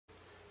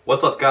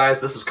What's up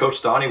guys, this is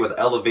Coach Donny with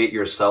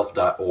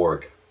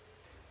ElevateYourself.org.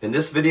 In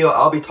this video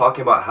I'll be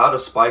talking about how to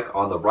spike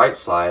on the right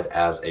side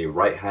as a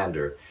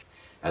right-hander.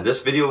 And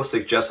this video was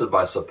suggested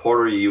by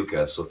supporter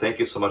Yuka, so thank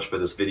you so much for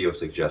this video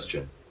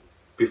suggestion.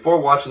 Before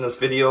watching this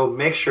video,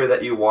 make sure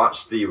that you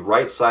watch the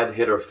right side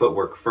hitter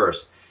footwork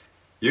first.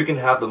 You can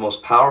have the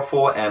most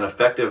powerful and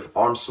effective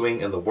arm swing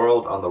in the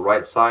world on the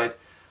right side,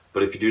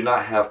 but if you do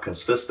not have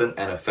consistent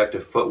and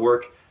effective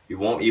footwork, you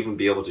won't even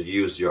be able to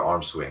use your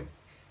arm swing.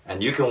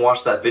 And you can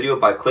watch that video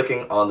by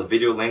clicking on the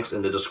video links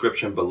in the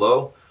description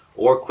below,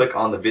 or click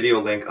on the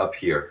video link up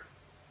here.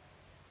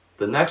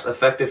 The next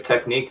effective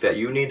technique that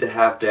you need to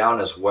have down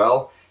as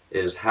well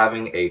is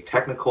having a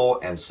technical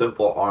and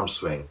simple arm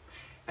swing.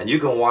 And you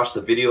can watch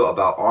the video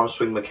about arm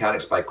swing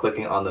mechanics by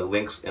clicking on the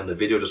links in the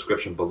video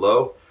description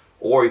below,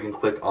 or you can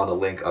click on the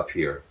link up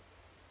here.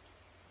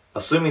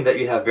 Assuming that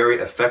you have very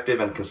effective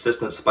and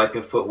consistent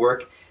spiking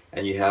footwork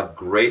and you have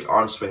great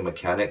arm swing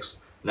mechanics,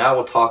 now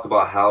we'll talk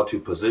about how to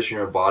position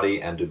your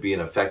body and to be an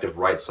effective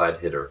right side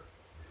hitter.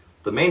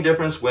 The main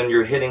difference when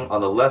you're hitting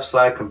on the left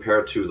side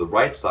compared to the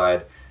right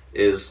side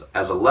is,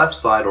 as a left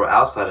side or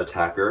outside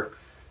attacker,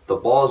 the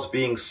ball is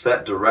being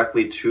set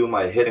directly to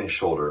my hitting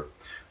shoulder.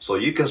 So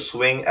you can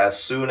swing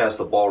as soon as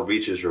the ball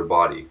reaches your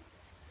body.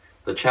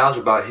 The challenge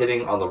about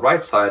hitting on the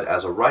right side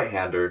as a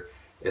right-hander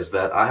is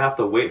that I have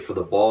to wait for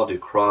the ball to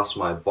cross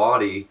my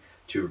body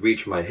to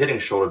reach my hitting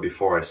shoulder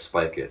before I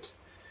spike it.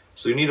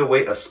 So you need to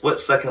wait a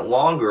split second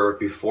longer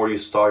before you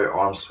start your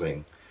arm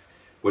swing,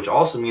 which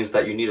also means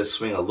that you need to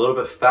swing a little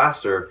bit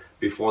faster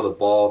before the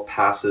ball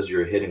passes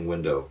your hitting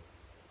window.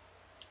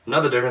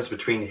 Another difference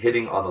between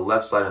hitting on the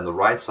left side and the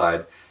right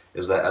side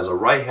is that as a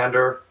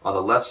right-hander, on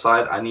the left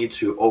side, I need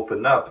to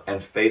open up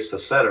and face the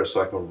setter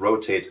so I can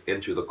rotate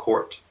into the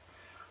court.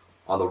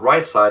 On the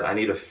right side, I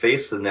need to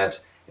face the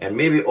net and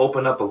maybe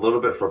open up a little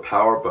bit for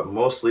power, but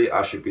mostly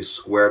I should be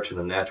square to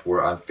the net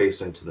where I'm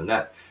facing to the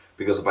net.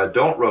 Because if I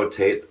don't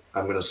rotate,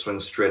 I'm going to swing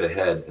straight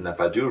ahead, and if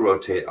I do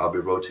rotate, I'll be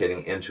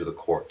rotating into the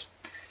court.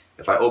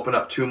 If I open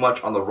up too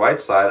much on the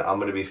right side, I'm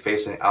going to be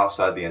facing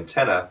outside the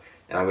antenna,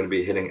 and I'm going to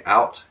be hitting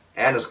out,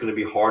 and it's going to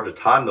be hard to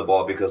time the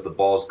ball because the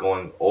ball is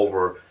going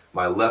over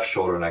my left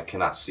shoulder and I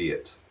cannot see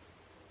it.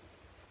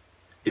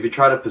 If you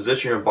try to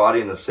position your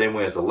body in the same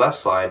way as the left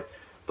side,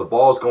 the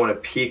ball is going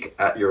to peak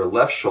at your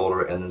left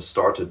shoulder and then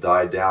start to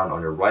die down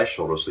on your right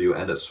shoulder, so you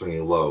end up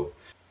swinging low.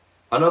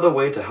 Another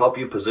way to help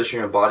you position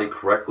your body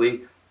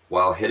correctly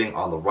while hitting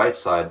on the right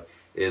side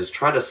is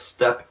try to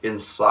step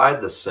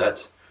inside the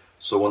set,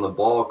 so when the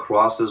ball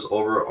crosses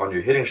over on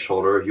your hitting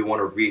shoulder, you want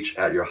to reach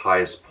at your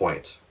highest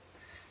point.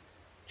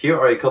 Here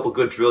are a couple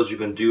good drills you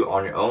can do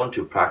on your own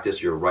to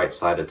practice your right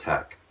side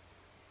attack.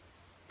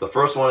 The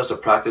first one is to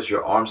practice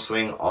your arm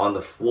swing on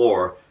the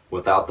floor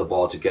without the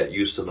ball to get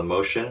used to the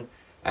motion,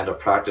 and to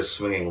practice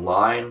swinging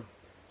line,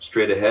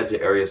 straight ahead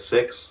to area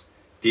 6,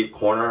 deep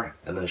corner,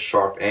 and then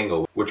sharp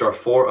angle, which are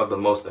 4 of the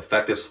most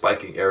effective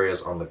spiking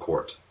areas on the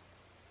court.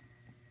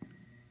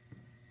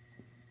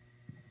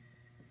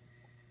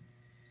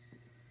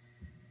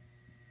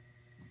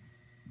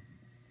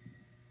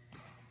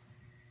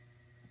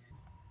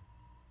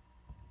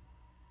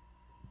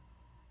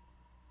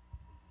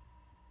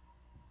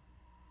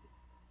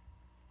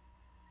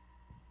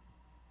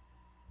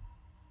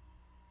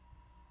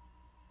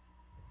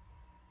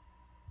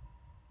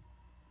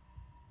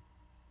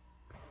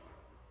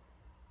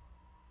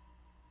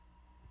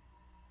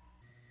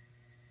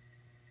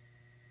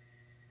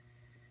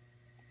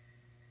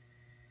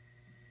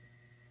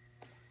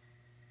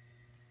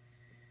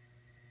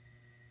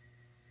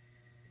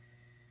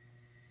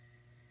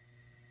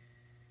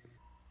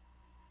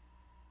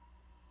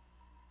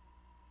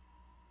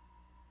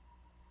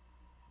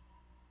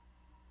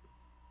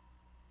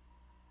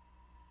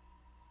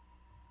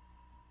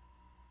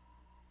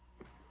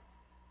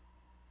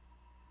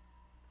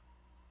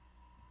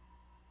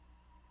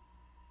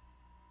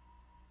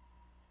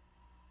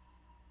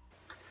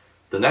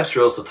 The next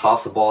drill is to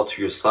toss the ball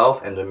to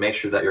yourself and to make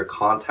sure that you're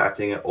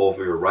contacting it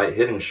over your right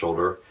hitting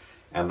shoulder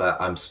and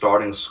that I'm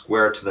starting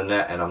square to the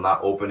net and I'm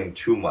not opening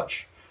too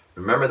much.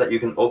 Remember that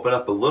you can open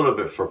up a little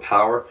bit for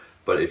power,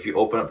 but if you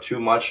open up too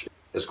much,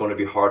 it's going to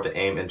be hard to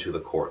aim into the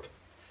court.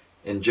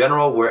 In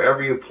general,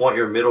 wherever you point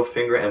your middle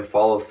finger and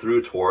follow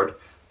through toward,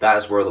 that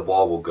is where the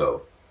ball will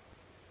go.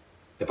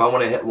 If I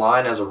want to hit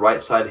line as a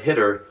right side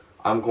hitter,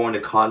 I'm going to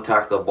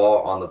contact the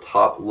ball on the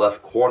top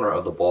left corner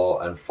of the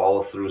ball and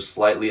follow through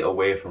slightly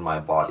away from my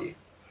body.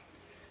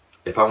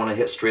 If I want to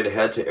hit straight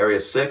ahead to area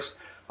 6,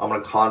 I'm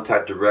going to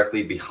contact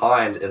directly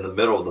behind in the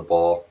middle of the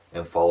ball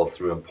and follow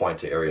through and point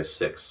to area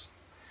 6.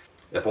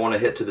 If I want to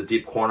hit to the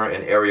deep corner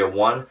in area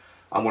 1,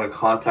 I'm going to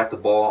contact the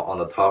ball on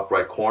the top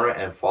right corner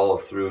and follow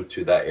through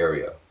to that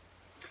area.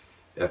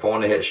 If I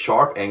want to hit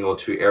sharp angle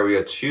to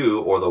area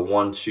 2 or the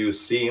 1-2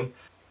 seam,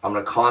 I'm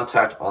going to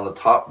contact on the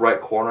top right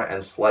corner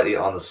and slightly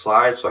on the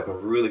side so I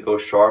can really go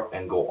sharp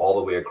and go all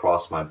the way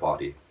across my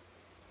body.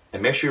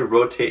 And make sure you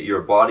rotate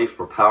your body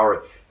for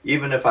power.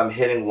 Even if I'm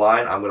hitting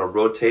line, I'm going to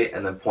rotate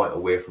and then point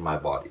away from my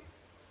body.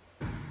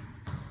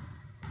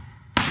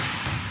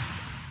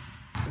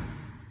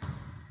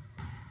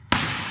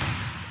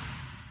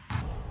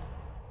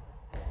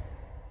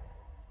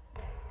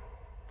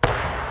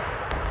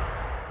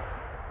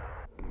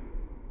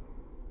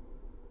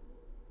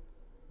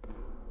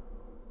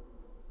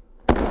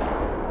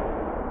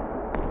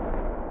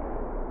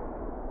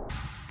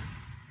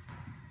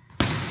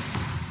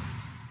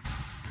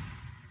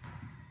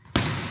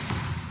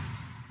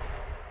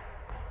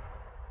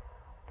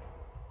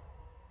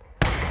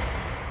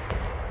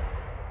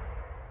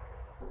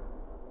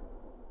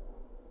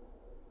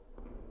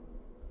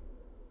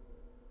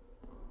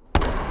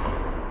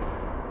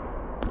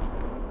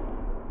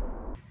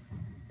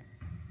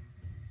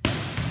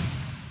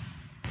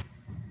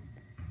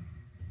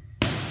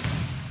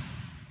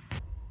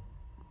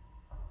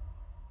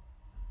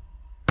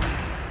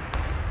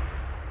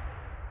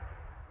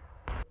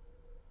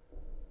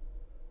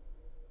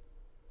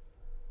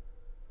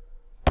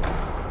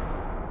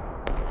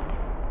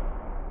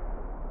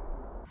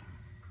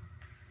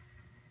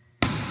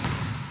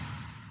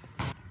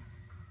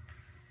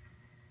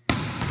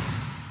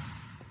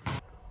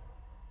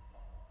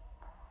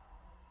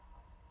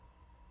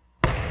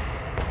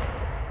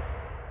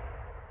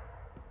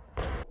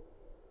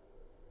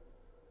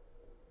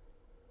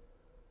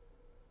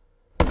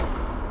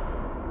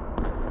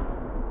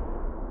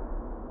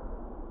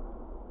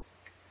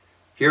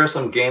 Here are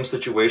some game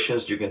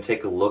situations you can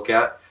take a look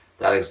at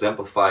that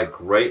exemplify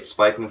great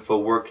spiking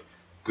footwork,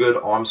 good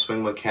arm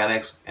swing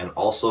mechanics, and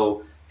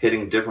also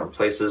hitting different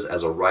places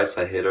as a right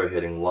side hitter,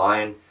 hitting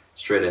line,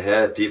 straight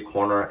ahead, deep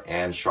corner,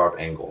 and sharp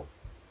angle.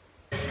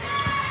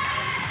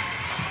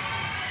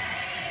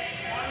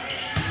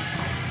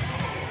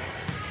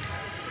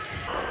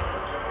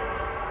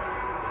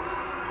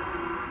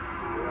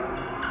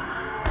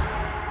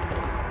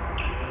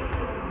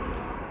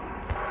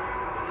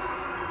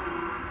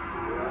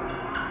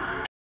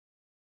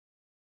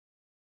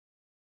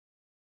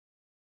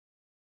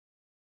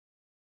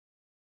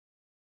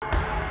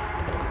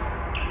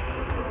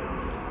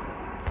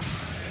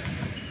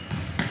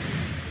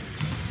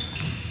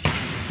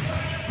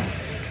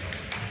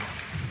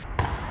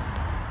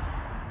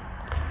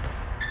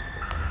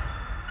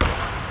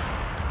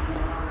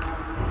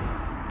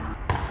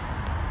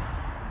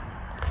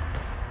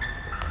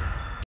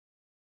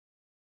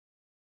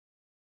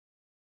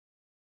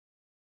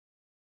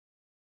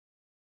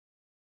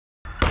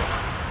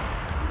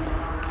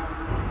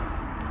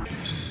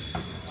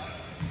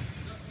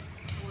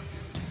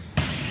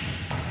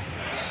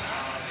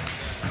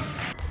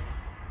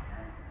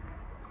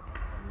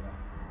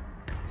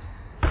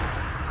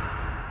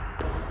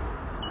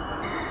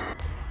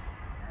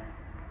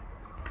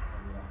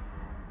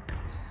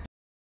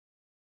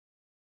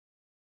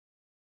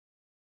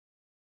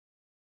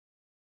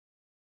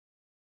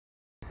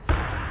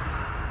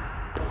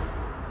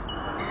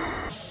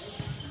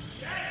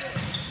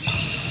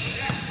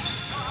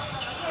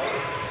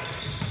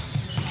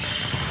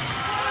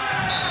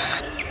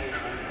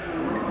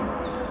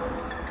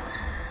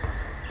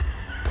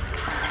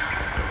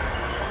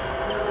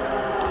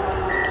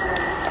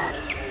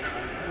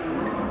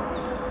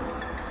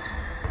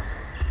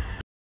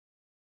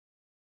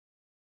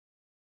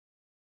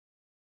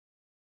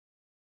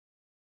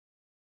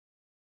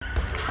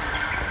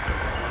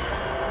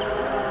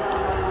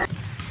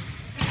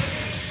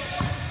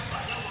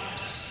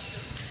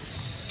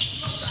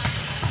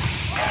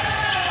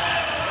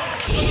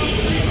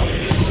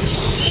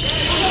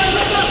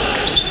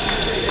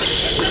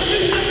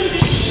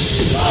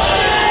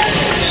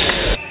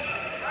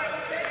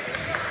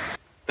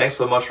 Thanks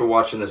so much for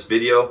watching this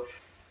video.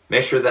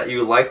 Make sure that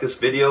you like this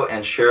video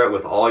and share it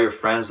with all your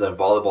friends and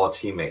volleyball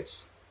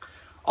teammates.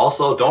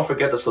 Also, don't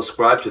forget to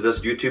subscribe to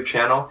this YouTube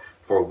channel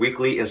for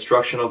weekly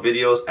instructional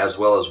videos as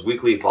well as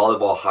weekly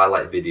volleyball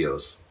highlight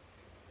videos.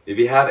 If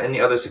you have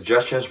any other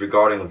suggestions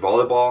regarding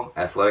volleyball,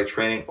 athletic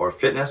training, or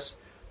fitness,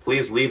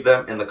 please leave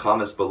them in the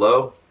comments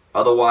below.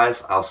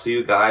 Otherwise, I'll see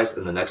you guys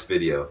in the next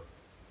video.